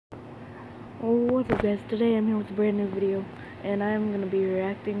Oh, what's up guys, today I'm here with a brand new video, and I'm going to be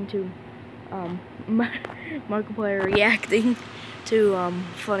reacting to, Markiplier reacting to,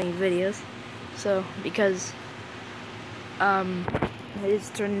 funny videos. So, because, it's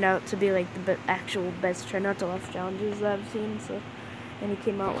turned out to be like the actual best try not to laugh challenges that I've seen, so, and he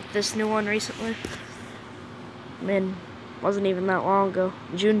came out with this new one recently, and wasn't even that long ago,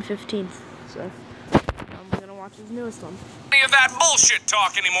 June 15th, so, I'm going to watch his newest one. Any of that bullshit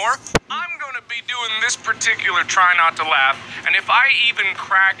talk anymore. I'm gonna be doing this particular try not to laugh, and if I even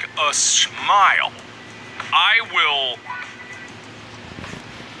crack a smile, I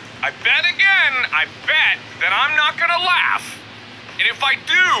bet that I'm not gonna laugh. And if I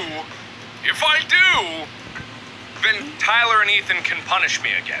do, then Tyler and Ethan can punish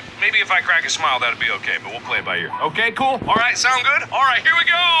me again. Maybe if I crack a smile, that'd be okay, but we'll play it by ear. Okay, cool? All right, sound good? All right, here we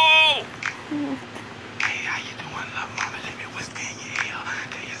go! Hey, how you doing, love mama? Let me whisper in your ear.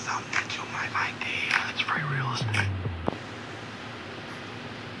 Tell you something that you might like to hear. It's very realistic.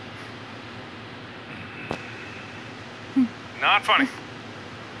 Not funny.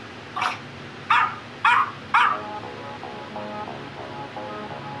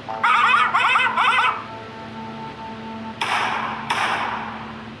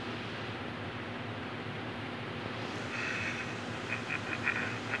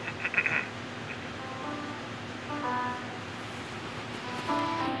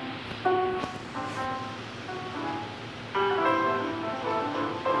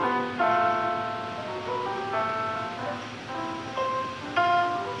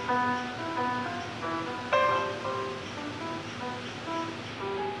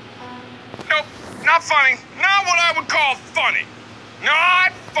 Not funny. Not what I would call funny.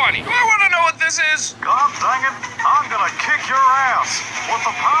 Not funny. Do I want to know what this is? God dang it, I'm gonna kick your ass with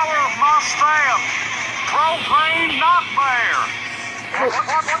the power of my stand. Propane not fair.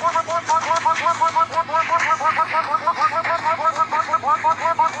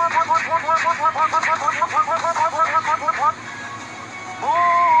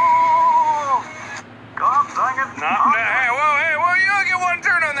 God dang it. Hey, well, you don't get one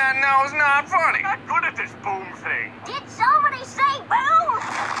turn on that, and that was not funny. Not good at this boom thing. Did somebody say boom?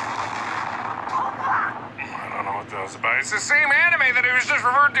 I don't know what that was about. It's the same anime that it was just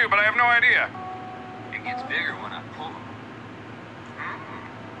referred to, but I have no idea. It gets bigger when I pull them.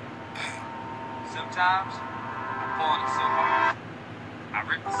 Sometimes I pull it so hard, I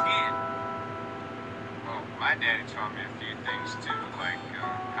rip the skin. Well, my daddy taught me a few things too, like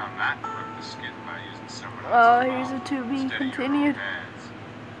how not to rip the skin by using someone else's Oh, here's mouth a to be instead of your own continued. hands.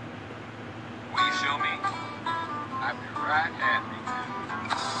 Will you show me? I'd be right happy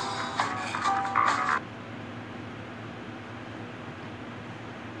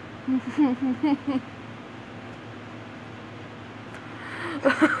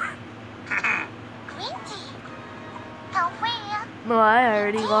No, I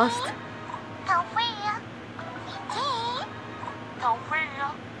already lost.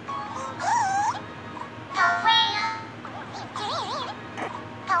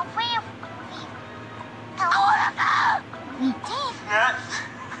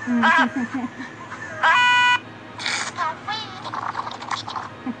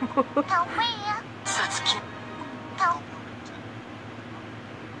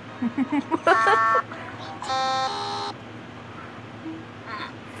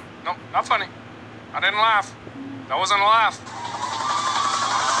 Nope, not funny. I didn't laugh. That wasn't a laugh.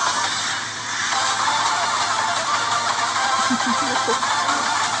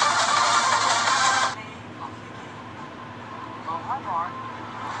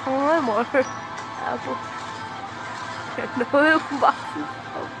 Oh, I'm more apple. No boxes.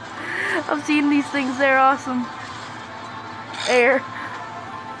 I've seen these things. They're awesome. Air.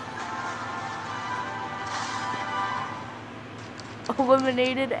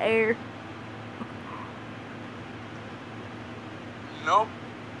 Eliminated air. Nope.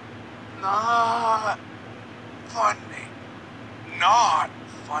 Not funny. Not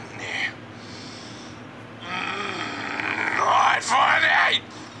funny. Not funny!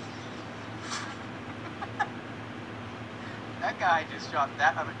 That guy just shot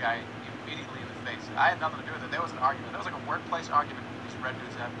that other guy immediately in the face. I had nothing to do with it. There was an argument. There was like a workplace argument these red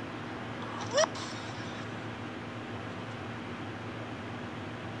dudes had.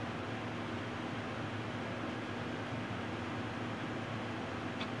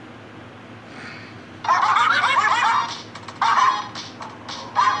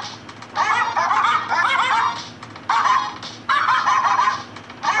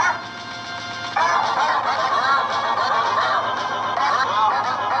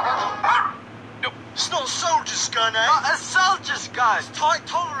 It's not a soldier's gun, eh? Not a soldier's gun. It's tight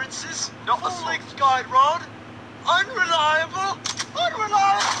tolerance. chances. Full-length guide rod. Unreliable.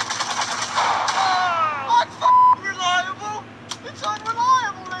 Unreliable. Unreliable. It's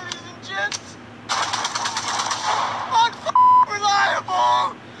unreliable, ladies and gents.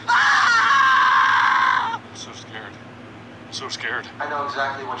 Unreliable. Ah! I'm so scared. I'm so scared. I know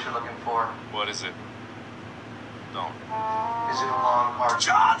exactly what you're looking for. What is it? Don't. Is it a long, hard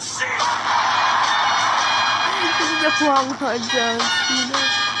John C? This is a long hard John Cena.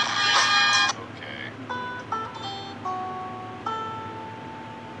 Okay.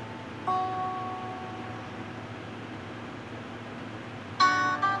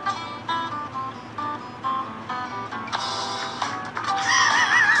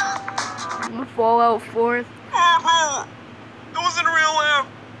 Fallout 4th. That wasn't a real laugh.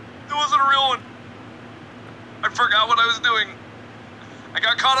 That wasn't a real one. I forgot what I was doing. I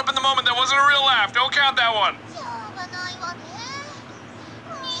got caught up in the moment. That wasn't a real laugh. Don't count that one.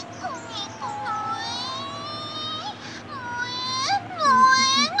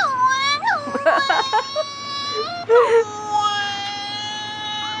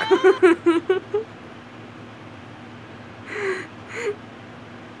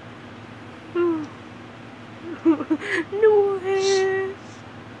 No hair.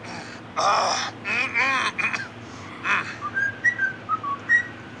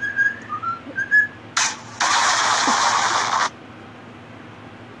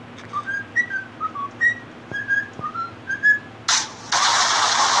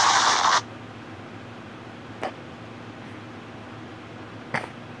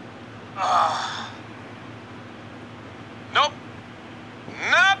 Nope.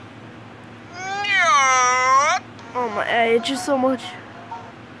 Nope. Oh my, I itch you so much.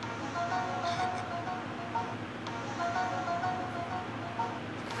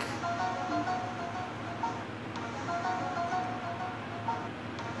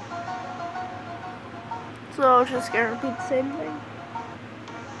 So I was just gonna repeat the same thing.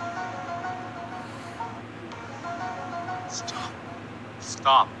 Stop.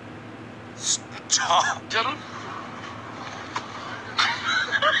 Stop. Stop. Gentlemen.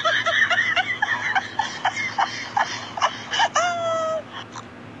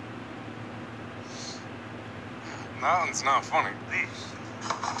 That one's not funny. This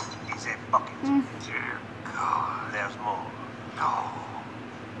is a bucket. Dear God, there's more. No.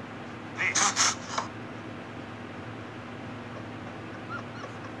 This.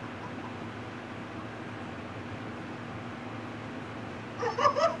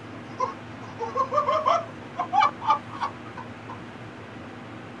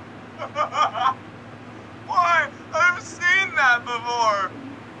 Why? I've seen that before.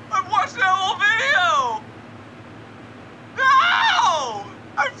 I've watched that whole video. No!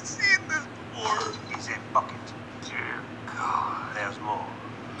 I've seen this before. He's a bucket. Dear God, there's more.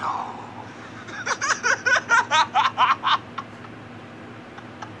 No.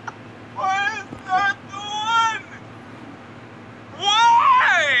 Why is that the one?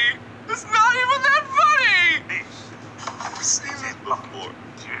 Why? It's not even that funny. This. I've seen this before.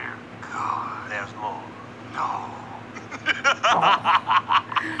 Dear God, there's more. No.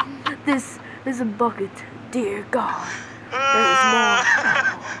 This is a bucket, dear God. There's more.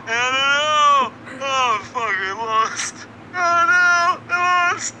 I don't know. Oh, I'm fucking lost. Oh no, I'm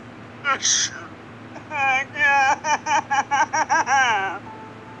lost. Oh, shit.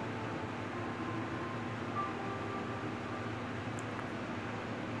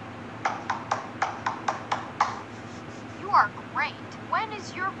 You are great. When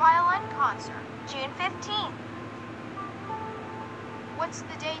is your violin concert? June 15th. What's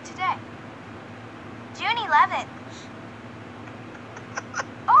the day today? June 11th.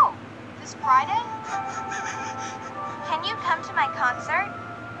 Oh, this Friday? Can you come to my concert?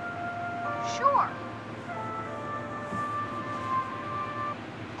 Sure.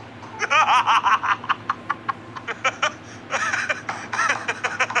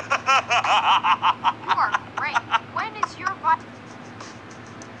 You are great. When is your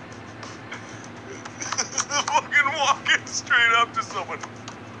Fucking walking straight up to someone.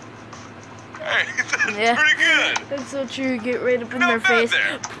 Hey, that's Yeah. pretty good. That's so true. Get right up in Not their bad face.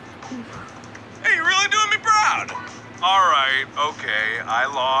 there. Hey, you're really doing me proud. All right, okay, I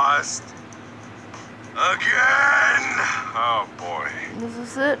lost again. Oh boy. This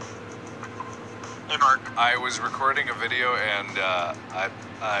is it. Hey, Mark. I was recording a video and I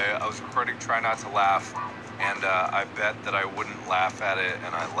was recording Try Not to Laugh, and I bet that I wouldn't laugh at it,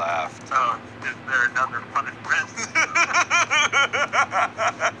 and I laughed. Oh, is there another punishment?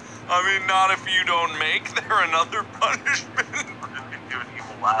 I mean, not if you don't make there another punishment. We're just gonna do an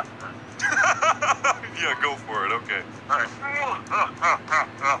evil laugh then. Yeah, go for it. Okay. All right.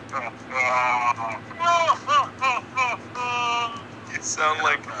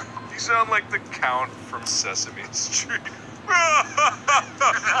 You sound like the Count from Sesame Street. 1.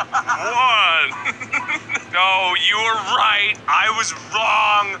 No, you were right. I was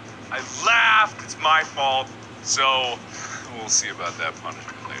wrong. I laughed. It's my fault. So we'll see about that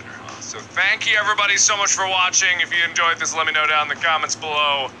punishment later. So thank you everybody so much for watching. If you enjoyed this, let me know down in the comments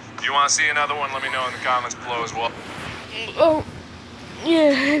below. If you want to see another one, let me know in the comments below as well. Oh,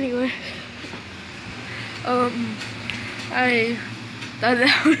 yeah, anyway. I thought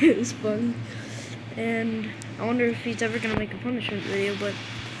that was fun. And I wonder if he's ever gonna make a punishment video, but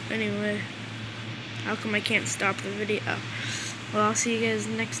anyway. How come I can't stop the video? Well, I'll see you guys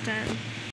next time.